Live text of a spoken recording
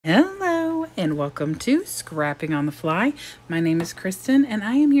and welcome to Scrapping on the Fly. My name is Kristen, and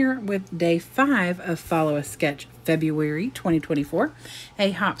I am here with day 5 of Follow a Sketch February 2024,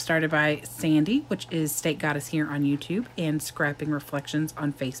 a hop started by Sandie, which is Steakgoddess here on YouTube, and Scrapping Reflections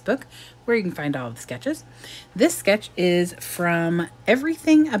on Facebook, where you can find all of the sketches. This sketch is from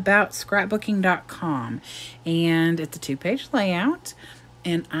everythingaboutscrapbooking.com, and it's a 2-page layout,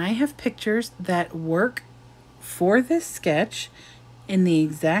 and I have pictures that work for this sketch in the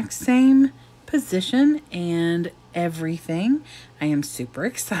exact same position and everything. I am super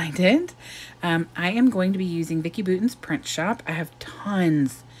excited. I am going to be using Vicki Boutin's print shop. I have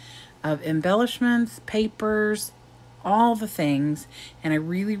tons of embellishments, papers, all the things, and I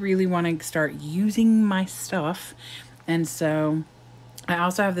really want to start using my stuff. And so I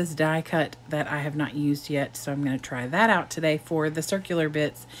also have this die cut that I have not used yet, so I'm going to try that out today for the circular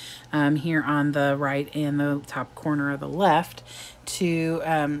bits here on the right and the top corner of the left. So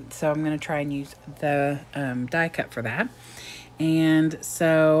I'm going to try and use the die cut for that. And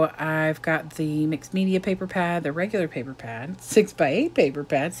so I've got the mixed media paper pad, the regular paper pad, 6x8 paper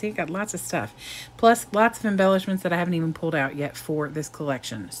pad. See, I got lots of stuff. Plus lots of embellishments that I haven't even pulled out yet for this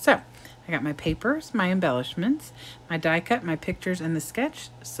collection. So I got my papers, my embellishments, my die cut, my pictures, and the sketch.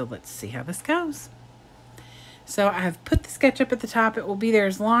 So let's see how this goes. So I've put the sketch up at the top. It will be there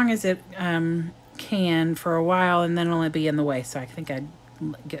as long as it can for a while, and then it'll be in the way. So I think I'd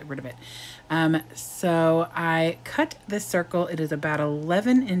get rid of it. So I cut this circle. It is about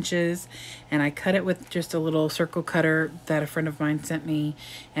 11 inches, and I cut it with just a little circle cutter that a friend of mine sent me,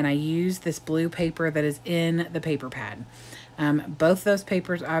 and I used this blue paper that is in the paper pad. Both those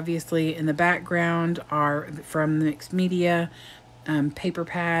papers, obviously, in the background are from the mixed media paper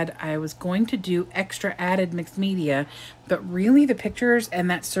pad. I was going to do extra added mixed media, but really the pictures and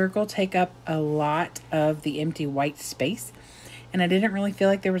that circle take up a lot of the empty white space, and I didn't really feel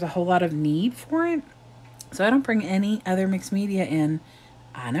like there was a whole lot of need for it. So I don't bring any other mixed media in.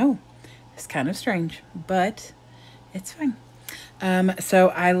 I know, it's kind of strange, but it's fine. So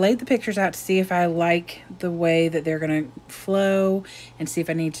I laid the pictures out to see if I like the way that they're going to flow and see if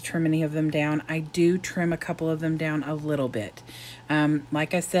I need to trim any of them down. I do trim a couple of them down a little bit.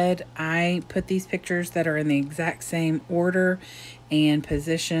 Like I said, I put these pictures that are in the exact same order and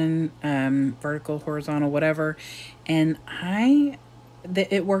position, vertical, horizontal, whatever. And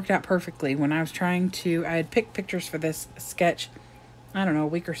it worked out perfectly. When I was I had picked pictures for this sketch, I don't know, a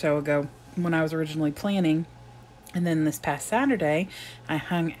week or so ago when I was originally planning. And then this past Saturday, I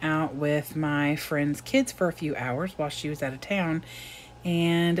hung out with my friend's kids for a few hours while she was out of town.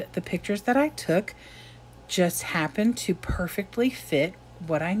 And the pictures that I took just happened to perfectly fit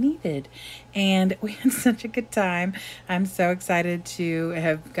what I needed. And we had such a good time. I'm so excited to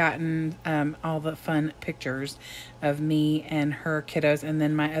have gotten all the fun pictures of me and her kiddos, and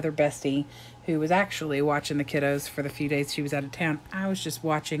then my other bestie who was actually watching the kiddos for the few days she was out of town. I was just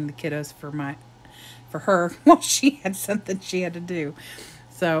watching the kiddos for her while she had something she had to do.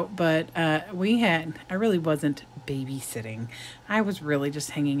 So, but I really wasn't babysitting. I was really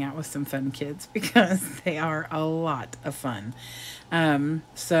just hanging out with some fun kids because they are a lot of fun.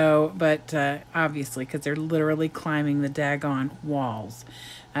 Obviously, because they're literally climbing the daggone walls.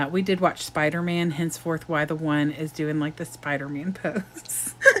 We did watch Spider-Man, henceforth why the one is doing like the Spider-Man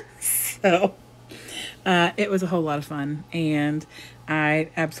pose. So it was a whole lot of fun, and I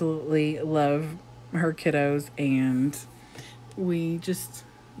absolutely love her kiddos, and we just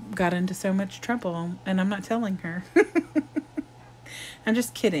got into so much trouble, and I'm not telling her. I'm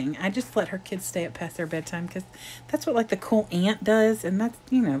just kidding. I just let her kids stay up past their bedtime because that's what like the cool aunt does, and that's,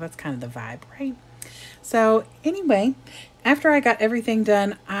 you know, that's kind of the vibe, right? So anyway, after I got everything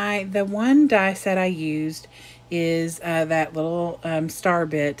done, the one die set I used is that little star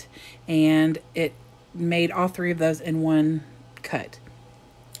bit, and it made all 3 of those in one cut.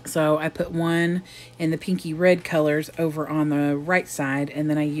 So I put one in the pinky red colors over on the right side, and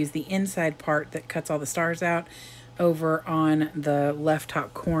then I use the inside part that cuts all the stars out over on the left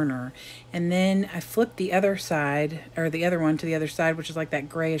top corner. And then I flipped the other side, or the other one to the other side, which is like that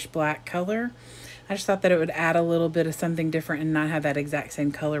grayish black color. I just thought that it would add a little bit of something different and not have that exact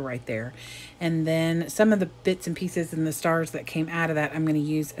same color right there. And then some of the bits and pieces and the stars that came out of that I'm going to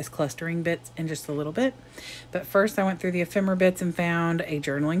use as clustering bits in just a little bit. But first I went through the ephemera bits and found a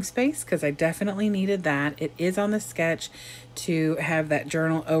journaling space because I definitely needed that. It is on the sketch to have that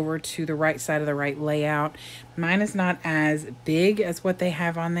journal over to the right side of the right layout. Mine is not as big as what they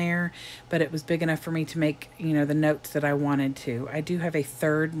have on there, but it was big enough for me to make, you know, the notes that I wanted to. I do have a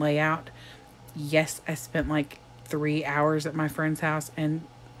third layout. Yes, I spent like 3 hours at my friend's house, and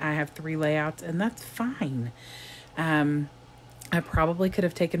I have 3 layouts, and that's fine. I probably could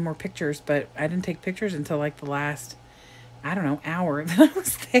have taken more pictures, but I didn't take pictures until like the last, I don't know, hour that I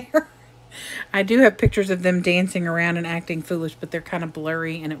was there. I do have pictures of them dancing around and acting foolish, but they're kind of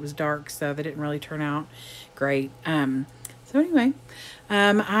blurry and it was dark, so they didn't really turn out great. So anyway,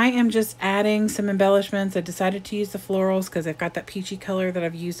 I am just adding some embellishments. I decided to use the florals because I've got that peachy color that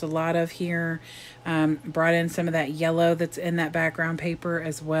I've used a lot of here. Brought in some of that yellow that's in that background paper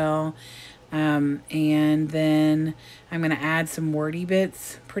as well. And then I'm going to add some wordy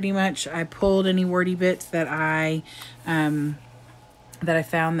bits. Pretty much I pulled any wordy bits that I found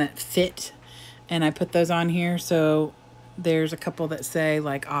that fit, and I put those on here. So there's a couple that say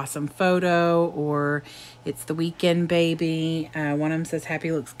like awesome photo, or it's the weekend, baby. One of them says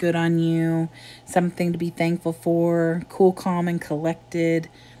happy looks good on you, something to be thankful for, cool, calm, and collected.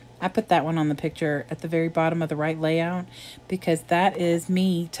 I put that one on the picture at the very bottom of the right layout because that is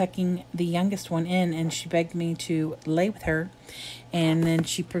me tucking the youngest one in, and she begged me to lay with her. And then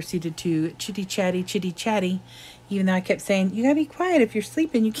she proceeded to chitty chatty, even though I kept saying, you gotta be quiet. If you're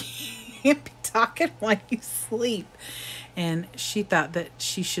sleeping, you can't be talking while you sleep. And she thought that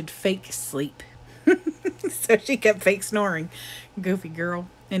she should fake sleep. So she kept fake snoring. Goofy girl.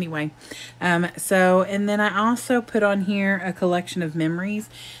 Anyway, and then I also put on here a collection of memories.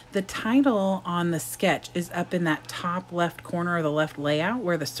 The title on the sketch is up in that top left corner of the left layout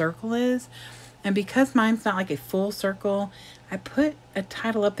where the circle is. And because mine's not like a full circle, I put a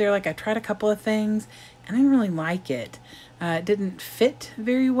title up there. Like I tried a couple of things and I didn't really like it. It didn't fit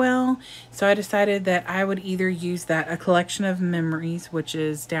very well. So I decided that I would either use that, a collection of memories, which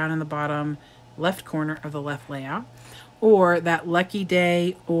is down in the bottom left corner of the left layout, or that lucky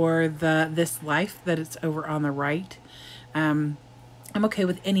day, or the this life that it's over on the right. I'm okay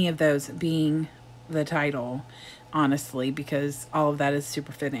with any of those being the title, honestly, because all of that is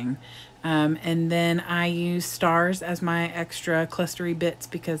super fitting. And then I use stars as my extra clustery bits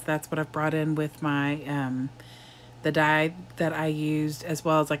because that's what I've brought in with my the die that I used, as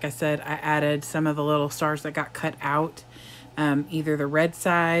well as, like I said, I added some of the little stars that got cut out, either the red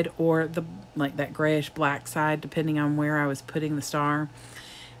side or the like that grayish black side, depending on where I was putting the star.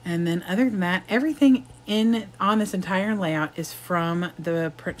 And then other than that, everything on this entire layout is from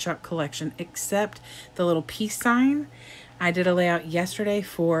the print shop collection, except the little peace sign. I did a layout yesterday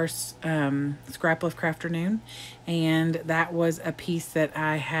for Scrap of Crafternoon, and that was a piece that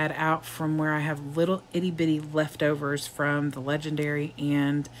I had out from where I have little itty bitty leftovers from the Legendary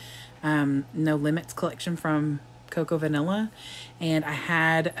and No Limits collection from Cocoa Vanilla. And I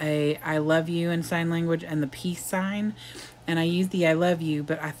had a I love you in sign language and the peace sign, and I used the I love you,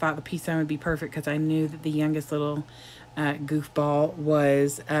 but I thought the peace sign would be perfect because I knew that the youngest little goofball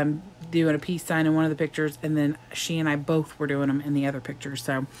was doing a peace sign in one of the pictures, and then she and I both were doing them in the other picture.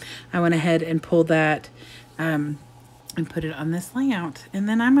 So I went ahead and pulled that and put it on this layout. And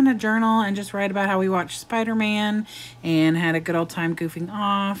then I'm going to journal and just write about how we watched Spider-Man and had a good old time goofing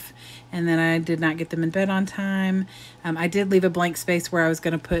off. And then I did not get them in bed on time. I did leave a blank space where I was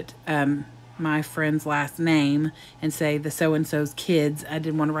going to put my friend's last name and say the so-and-so's kids. I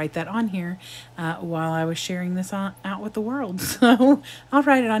didn't want to write that on here while I was sharing this out with the world. So I'll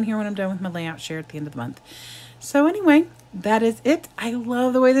write it on here when I'm done with my layout share at the end of the month. So anyway, that is it. I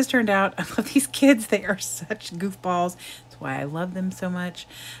love the way this turned out. I love these kids. They are such goofballs. That's why I love them so much.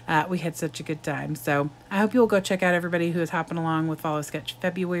 We had such a good time. So I hope you'll go check out everybody who is hopping along with Follow Sketch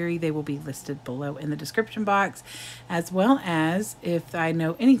February. They will be listed below in the description box, as well as if I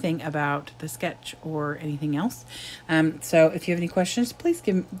know anything about the sketch or anything else. So if you have any questions, please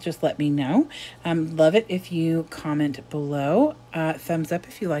just let me know. Love it if you comment below. Thumbs up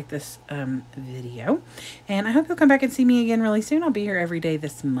if you like this video. And I hope you'll come back and see me again really soon. I'll be here every day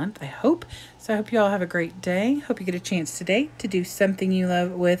this month, I hope. So I hope you all have a great day. Hope you get a chance today to do something you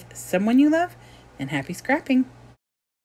love with someone you love. And happy scrapping.